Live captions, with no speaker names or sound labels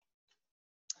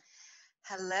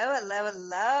Hello, hello,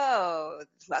 hello.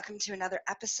 Welcome to another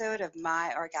episode of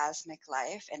My Orgasmic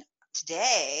Life. And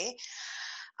today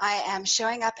I am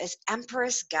showing up as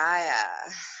Empress Gaia,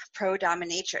 pro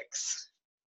dominatrix.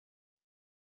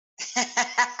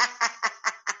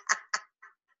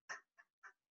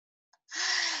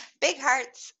 Big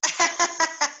hearts.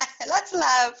 Lots of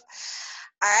love.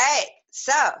 All right.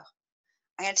 So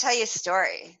I'm going to tell you a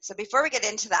story. So before we get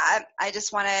into that, I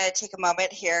just want to take a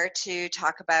moment here to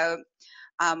talk about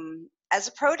as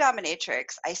a pro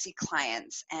dominatrix, I see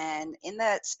clients, and in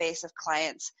that space of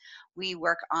clients, we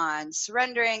work on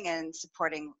surrendering and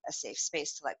supporting a safe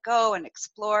space to let go and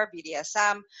explore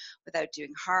BDSM without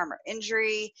doing harm or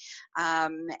injury.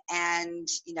 And,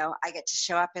 I get to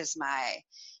show up as my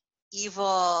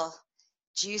evil,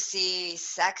 juicy,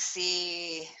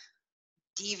 sexy,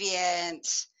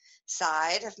 deviant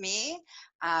side of me,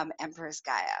 Empress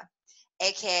Gaia,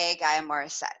 aka Gaia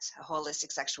Morissette, a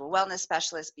holistic sexual wellness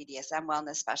specialist, BDSM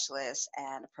wellness specialist,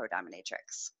 and a pro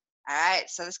dominatrix. All right,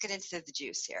 so let's get into the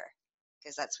juice here,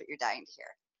 because that's what you're dying to hear.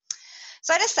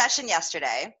 So I had a session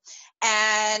yesterday,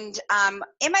 and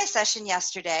in my session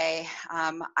yesterday,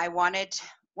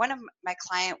 one of my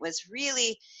client was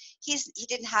really, he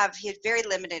had very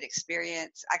limited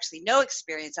experience, actually no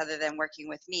experience other than working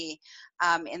with me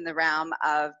in the realm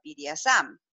of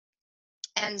BDSM.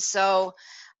 And so,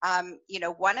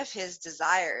 one of his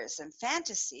desires and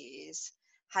fantasies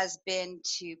has been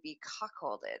to be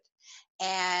cuckolded.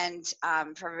 And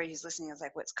for everybody who's listening, it's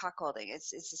like, what's cuckolding?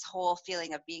 It's this whole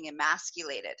feeling of being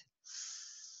emasculated.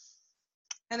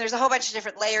 And there's a whole bunch of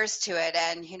different layers to it.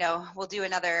 And, we'll do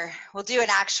an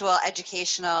actual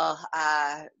educational,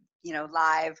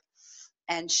 live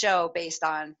and show based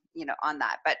on, on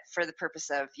that, but for the purpose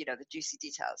of, the juicy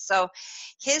details. So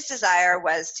his desire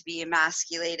was to be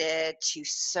emasculated, to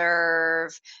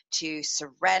serve, to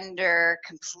surrender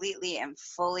completely and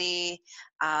fully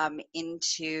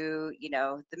into,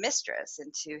 the mistress,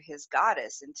 into his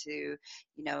goddess, into,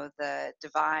 the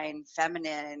divine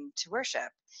feminine to worship.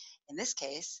 In this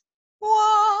case,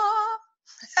 wah!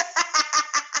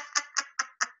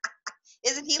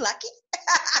 Isn't he lucky?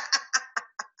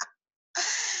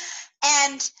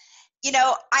 And,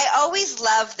 I always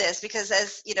love this because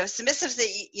as, submissives,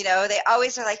 they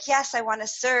always are like, yes, I want to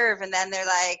serve. And then they're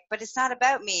like, but it's not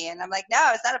about me. And I'm like,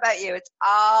 no, it's not about you. It's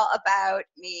all about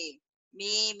me,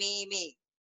 me.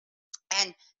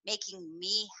 And making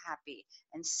me happy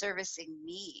and servicing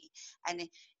me and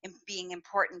being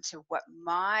important to what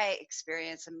my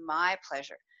experience and my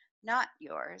pleasure, not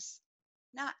yours,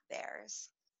 not theirs.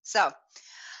 So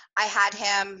I had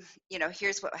him,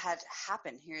 here's what had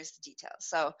happened. Here's the details.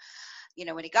 So,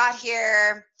 when he got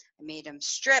here, I made him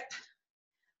strip,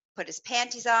 put his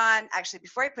panties on. Actually,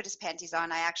 before he put his panties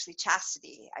on, I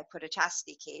put a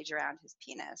chastity cage around his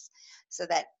penis so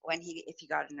that if he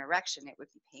got an erection, it would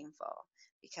be painful,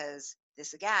 because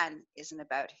this, again, isn't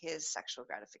about his sexual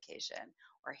gratification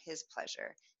or his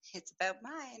pleasure. It's about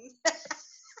mine.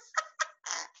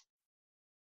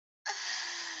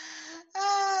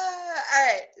 All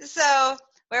right, so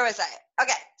where was I?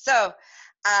 Okay, so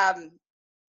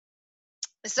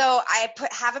I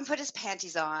have him put his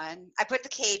panties on. I put the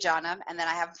cage on him, and then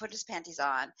I have him put his panties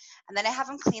on, and then I have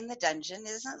him clean the dungeon.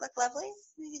 Doesn't it look lovely?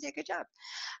 He did a good job.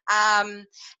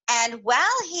 And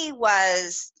while he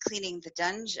was cleaning the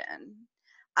dungeon,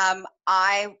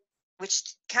 which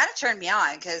kind of turned me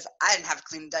on because I didn't have to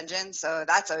clean the dungeon, so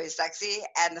that's always sexy.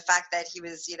 And the fact that he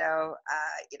was, in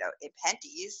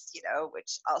panties,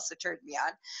 which also turned me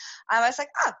on. I was like,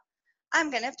 oh, I'm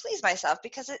going to please myself,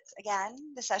 because it's, again,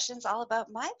 the session's all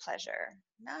about my pleasure,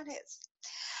 not his.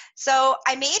 So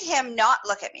I made him not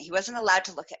look at me. He wasn't allowed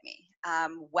to look at me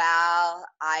while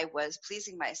I was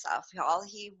pleasing myself. All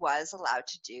he was allowed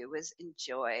to do was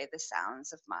enjoy the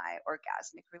sounds of my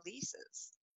orgasmic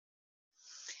releases.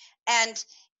 And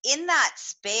in that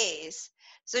space,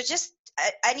 so just,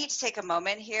 I need to take a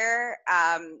moment here.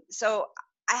 So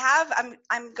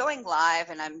I'm going live,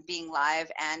 and I'm being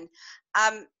live, and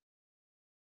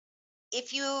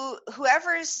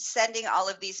whoever's sending all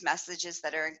of these messages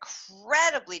that are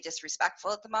incredibly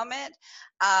disrespectful at the moment,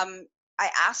 I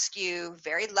ask you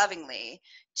very lovingly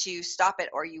to stop it,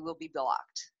 or you will be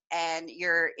blocked, and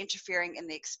you're interfering in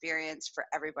the experience for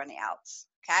everybody else.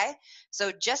 Okay?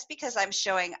 So just because I'm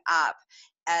showing up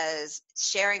as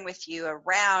sharing with you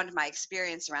around my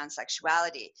experience around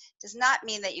sexuality does not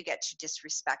mean that you get to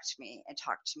disrespect me and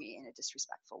talk to me in a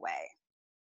disrespectful way.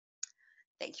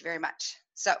 Thank you very much.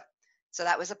 So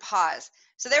that was a pause.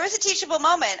 So there was a teachable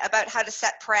moment about how to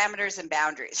set parameters and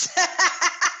boundaries.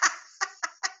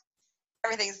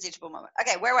 Everything's a teachable moment.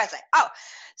 Okay, where was I? Oh,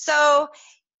 so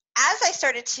as I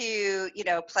started to,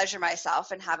 pleasure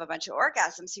myself and have a bunch of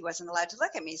orgasms, he wasn't allowed to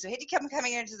look at me. So he'd come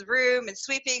coming into the room and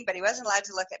sweeping, but he wasn't allowed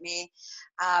to look at me.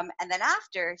 And then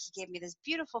after, he gave me this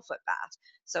beautiful foot bath.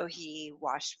 So he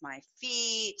washed my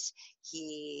feet.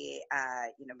 He,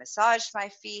 massaged my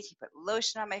feet. He put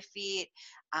lotion on my feet.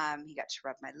 He got to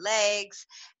rub my legs,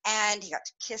 and he got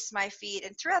to kiss my feet.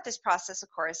 And throughout this process, of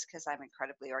course, because I'm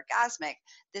incredibly orgasmic,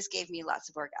 this gave me lots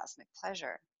of orgasmic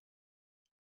pleasure.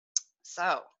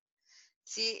 So,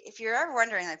 see, if you're ever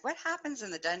wondering, like, what happens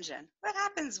in the dungeon? What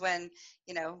happens when,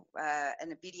 in a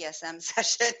BDSM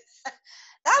session?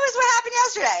 That was what happened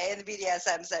yesterday in the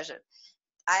BDSM session.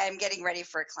 I am getting ready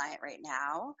for a client right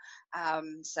now,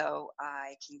 so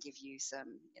I can give you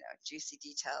some, juicy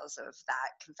details of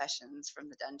that, confessions from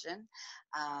the dungeon.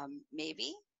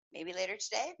 Maybe later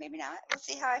today, maybe not. We'll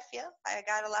see how I feel. I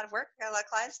got a lot of work. I got a lot of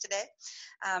clients today,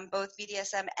 both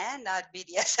BDSM and not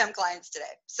BDSM clients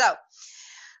today. So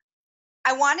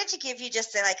I wanted to give you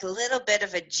just a little bit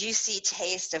of a juicy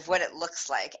taste of what it looks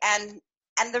like. And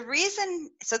the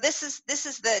reason, so this is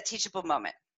the teachable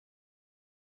moment.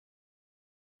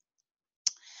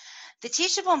 The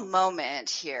teachable moment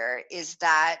here is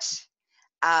that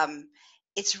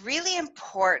it's really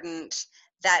important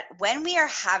that when we are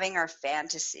having our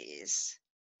fantasies,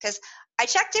 because I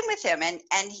checked in with him, and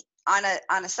on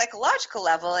a psychological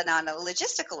level and on a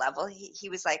logistical level, he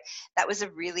was like, that was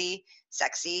a really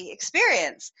sexy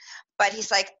experience. But he's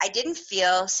like, I didn't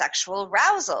feel sexual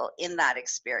arousal in that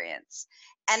experience.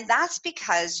 And that's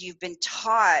because you've been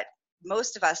taught,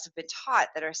 most of us have been taught,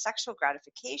 that our sexual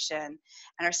gratification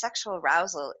and our sexual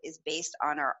arousal is based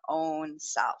on our own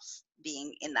self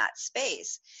being in that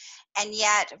space. And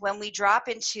yet, when we drop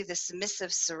into the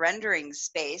submissive surrendering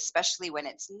space, especially when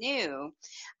it's new,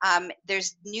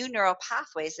 there's new neural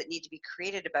pathways that need to be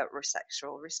created about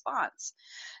sexual response.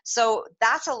 So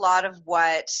that's a lot of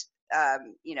what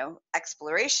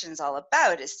exploration is all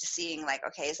about, is to seeing like,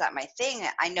 okay, is that my thing?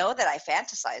 I know that I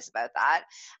fantasize about that,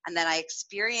 and then I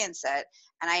experience it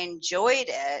and I enjoyed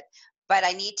it, but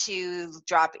I need to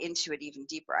drop into it even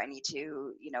deeper. I need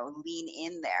to, lean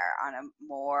in there on a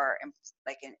more,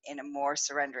 like in a more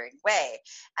surrendering way.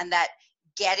 And that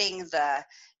getting the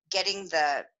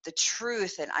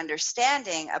truth and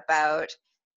understanding about,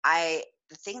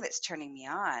 the thing that's turning me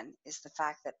on is the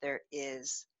fact that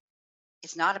it's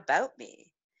not about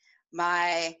me.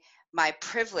 My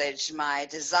privilege, my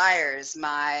desires,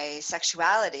 my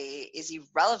sexuality is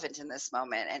irrelevant in this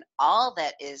moment. And all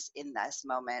that is in this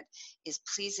moment is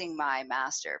pleasing my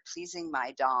master, pleasing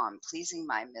my dom, pleasing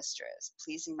my mistress,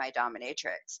 pleasing my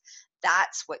dominatrix.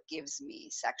 That's what gives me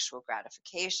sexual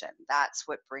gratification. That's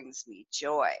what brings me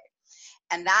joy.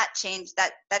 And that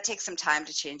takes some time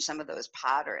to change some of those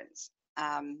patterns.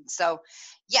 So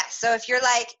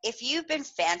if you've been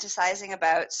fantasizing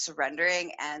about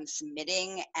surrendering and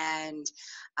submitting, and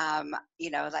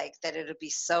that it'll be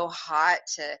so hot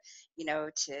to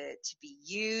be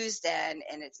used, and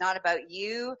it's not about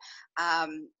you,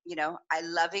 I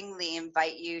lovingly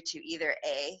invite you to either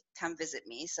come visit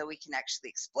me so we can actually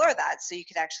explore that, so you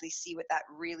can actually see what that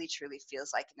really truly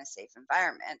feels like in a safe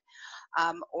environment,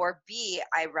 or B,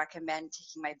 I recommend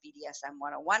taking my BDSM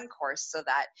 101 course so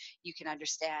that you can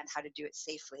understand how to do it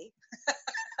safely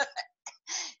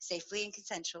and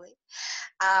consensually.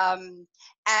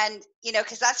 And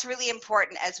because that's really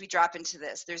important as we drop into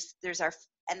this. There's our,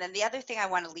 and then the other thing I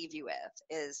want to leave you with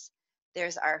is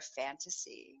there's our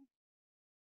fantasy,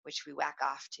 which we whack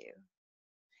off to,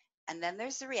 and then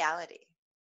there's the reality.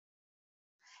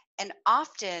 And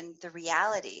often the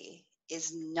reality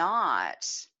is not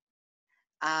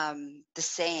the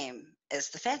same as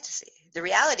the fantasy. The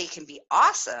reality can be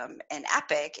awesome and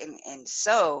epic and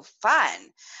so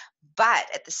fun, but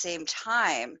at the same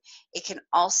time, it can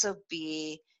also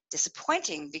be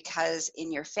disappointing, because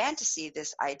in your fantasy,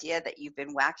 this idea that you've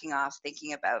been whacking off,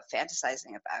 thinking about, fantasizing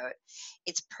about,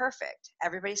 it's perfect.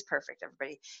 Everybody's perfect.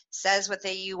 Everybody says what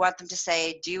you want them to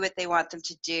say, do what they want them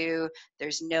to do.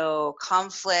 There's no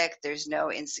conflict. There's no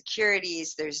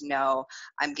insecurities. There's no,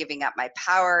 I'm giving up my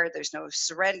power. There's no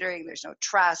surrendering. There's no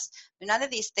trust. None of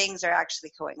these things are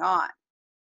actually going on.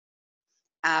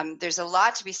 There's a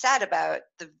lot to be said about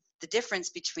the difference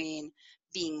between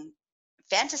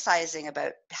fantasizing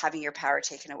about having your power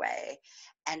taken away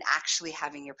and actually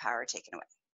having your power taken away.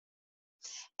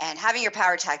 And having your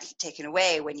power taken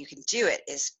away when you can do it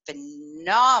is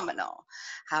phenomenal.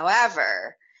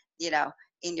 However,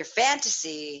 in your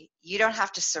fantasy, you don't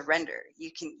have to surrender.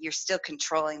 You're still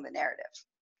controlling the narrative.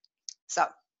 So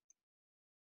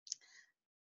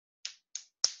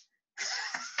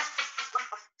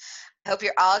I hope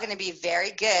you're all going to be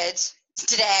very good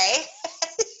today.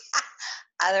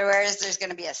 Other words, there's going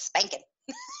to be a spanking.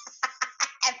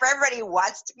 And for everybody who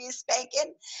wants to be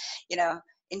spanking,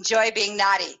 enjoy being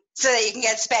naughty so that you can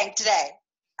get spanked today.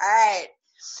 All right.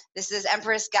 This is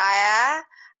Empress Gaia.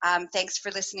 Thanks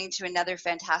for listening to another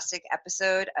fantastic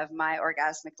episode of My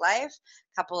Orgasmic Life.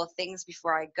 A couple of things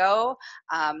before I go.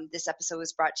 This episode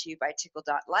was brought to you by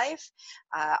Tickle.life.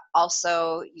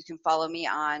 Also, you can follow me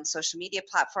on social media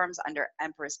platforms under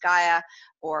Empress Gaia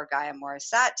or Gaia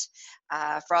Morissette.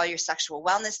 For all your sexual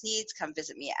wellness needs, come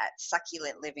visit me at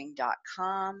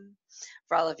succulentliving.com.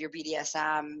 For all of your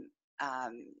BDSM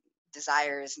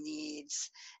desires, needs,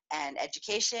 and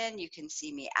education, you can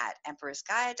see me at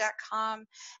empressgaia.com.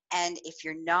 And if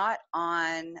you're not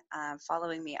on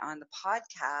following me on the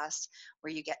podcast,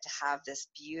 where you get to have this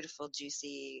beautiful,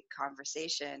 juicy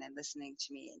conversation and listening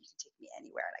to me, and you can take me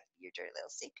anywhere, like your dirty little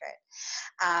secret,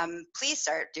 please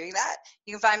start doing that.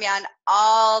 You can find me on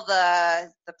all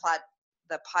the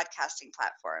podcasting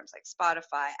platforms like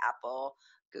Spotify, Apple,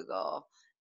 Google,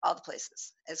 all the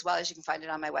places, as well as you can find it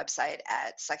on my website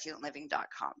at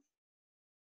succulentliving.com.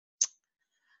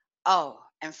 Oh,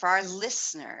 and for our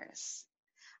listeners,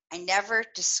 I never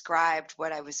described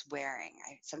what I was wearing.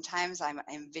 Sometimes I'm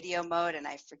in video mode and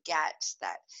I forget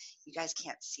that you guys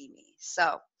can't see me.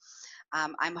 So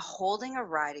I'm holding a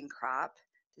riding crop,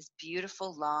 this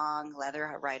beautiful long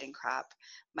leather riding crop.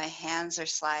 My hands are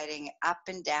sliding up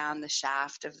and down the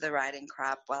shaft of the riding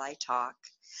crop while I talk.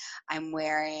 I'm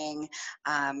wearing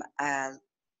a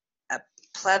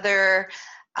pleather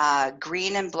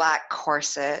green and black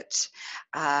corset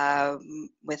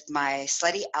with my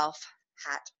slutty elf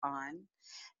hat on.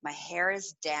 My hair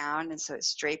is down, and so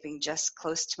it's draping just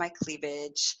close to my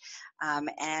cleavage.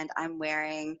 And I'm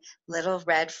wearing little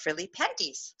red frilly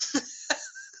panties.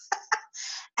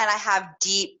 And I have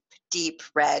deep, deep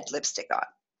red lipstick on.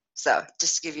 So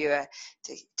just to give you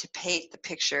to paint the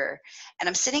picture. And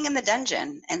I'm sitting in the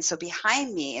dungeon. And so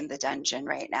behind me in the dungeon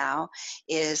right now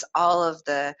is all of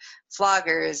the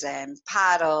floggers and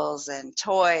paddles and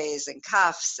toys and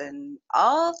cuffs and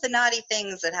all the naughty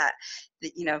things that have,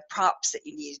 props that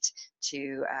you need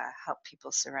to help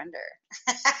people surrender.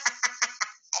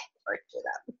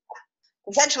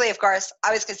 Consensually, of course,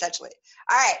 always consensually.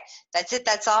 All right, that's it.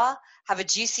 That's all. Have a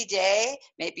juicy day.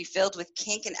 May it be filled with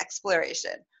kink and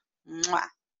exploration. Mwah.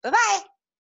 Bye-bye.